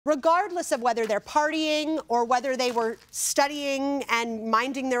regardless of whether they're partying or whether they were studying and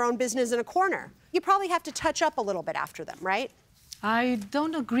minding their own business in a corner. You probably have to touch up a little bit after them, right? I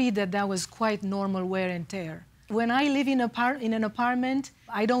don't agree that that was quite normal wear and tear. When I live in an apartment,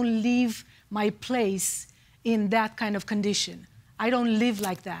 I don't leave my place in that kind of condition. I don't live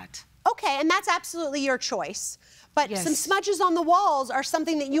like that. Okay, and that's absolutely your choice. But yes. Some smudges on the walls are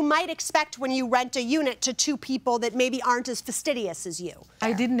something that you might expect when you rent a unit to two people that maybe aren't as fastidious as you.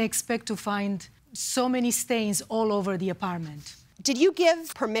 I didn't expect to find so many stains all over the apartment. Did you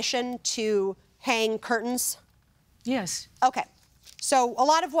give permission to hang curtains? Yes. Okay. So a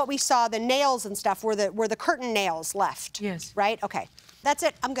lot of what we saw, the nails and stuff, were the curtain nails left. Yes. Right? Okay. That's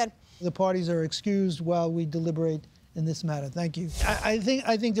it. I'm good. The parties are excused while we deliberate in this matter. Thank you. I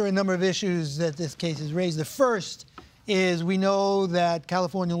think there are a number of issues that this case has raised. The first is we know that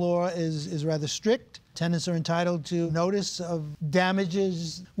California law is rather strict. Tenants are entitled to notice of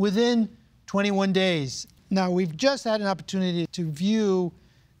damages within 21 days. Now, we've just had an opportunity to view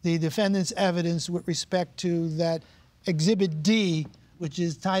the defendant's evidence with respect to that Exhibit D, which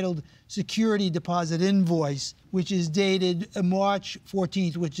is titled Security Deposit Invoice, which is dated March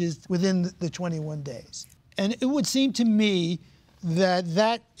 14th, which is within the 21 days. And it would seem to me that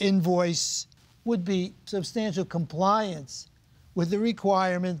that invoice would be substantial compliance with the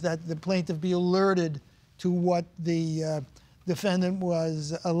requirement that the plaintiff be alerted to what the defendant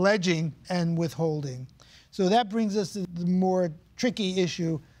was alleging and withholding. So that brings us to the more tricky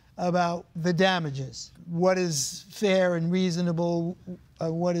issue about the damages. What is fair and reasonable?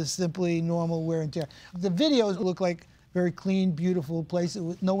 What is simply normal wear and tear? The videos look like very clean, beautiful place.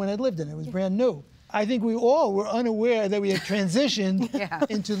 No one had lived in it. It was brand new. I think we all were unaware that we had transitioned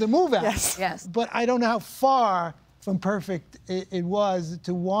into the move-out. Yes. Yes. But I don't know how far from perfect it was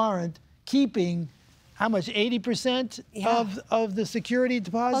to warrant keeping, how much, 80% of the security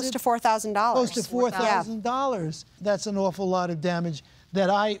deposit? Close to $4,000. Close to $4,000. That's an awful lot of damage that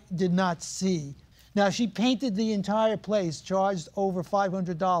I did not see. Now, she painted the entire place, charged over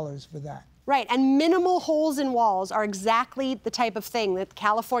 $500 for that. Right, and minimal holes in walls are exactly the type of thing that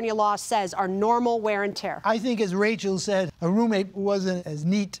California law says are normal wear and tear. I think, as Rachel said, her roommate wasn't as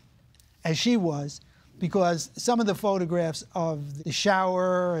neat as she was, because some of the photographs of the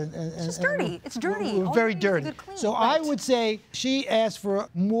shower It's just dirty. It's dirty. were very dirty. So I would say she asked for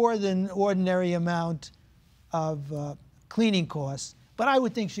more than ordinary amount of cleaning costs, but I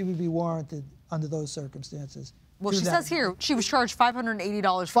would think she would be warranted under those circumstances. Well, she says here she was charged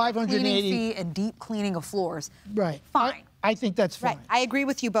 $580 for the cleaning fee and deep cleaning of floors. Right. Fine. I think that's fine. Right. I agree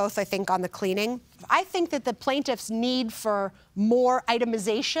with you both, I think, on the cleaning. I think that the plaintiff's need for more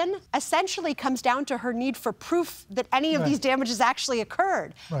itemization essentially comes down to her need for proof that any of these damages actually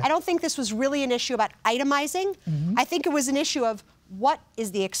occurred. Right. I don't think this was really an issue about itemizing. I think it was an issue of what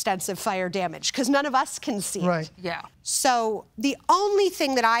is the extensive fire damage, because none of us can see it. Yeah. So the only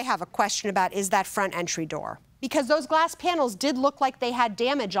thing that I have a question about is that front entry door. Because those glass panels did look like they had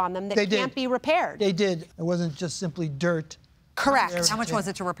damage on them that can't be repaired. They did. It wasn't just simply dirt. Correct. How much was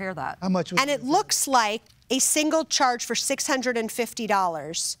it to repair that? How much was And it looks like a single charge for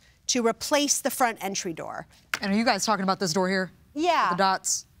 $650 to replace the front entry door. And are you guys talking about this door here? Yeah. The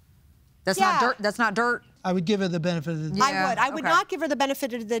dots? That's not dirt? That's not dirt? I would give her the benefit of the doubt. I would. I would not give her the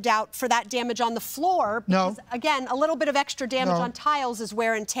benefit of the doubt for that damage on the floor. Because, again, a little bit of extra damage on tiles is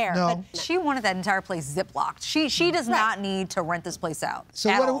wear and tear. No. But She wanted that entire place zip-locked. She does not need to rent this place out.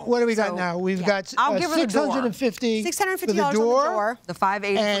 So what do we got now? We've got I'll give her the door. $650 $650 for the on door, the door. The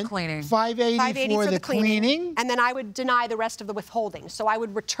 $580 and for cleaning. $580 for the cleaning. And then I would deny the rest of the withholding. So I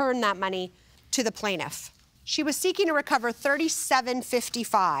would return that money to the plaintiff. She was seeking to recover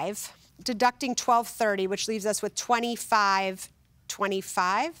 $37.55, deducting $12.30, which leaves us with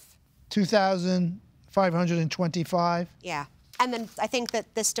 $25.25. $2,525. Yeah. And then I think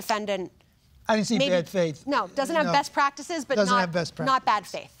that this defendant... I didn't see bad faith. No, doesn't have best practices, but Doesn't have best not bad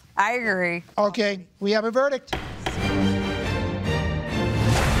faith. I agree. Okay, we have a verdict.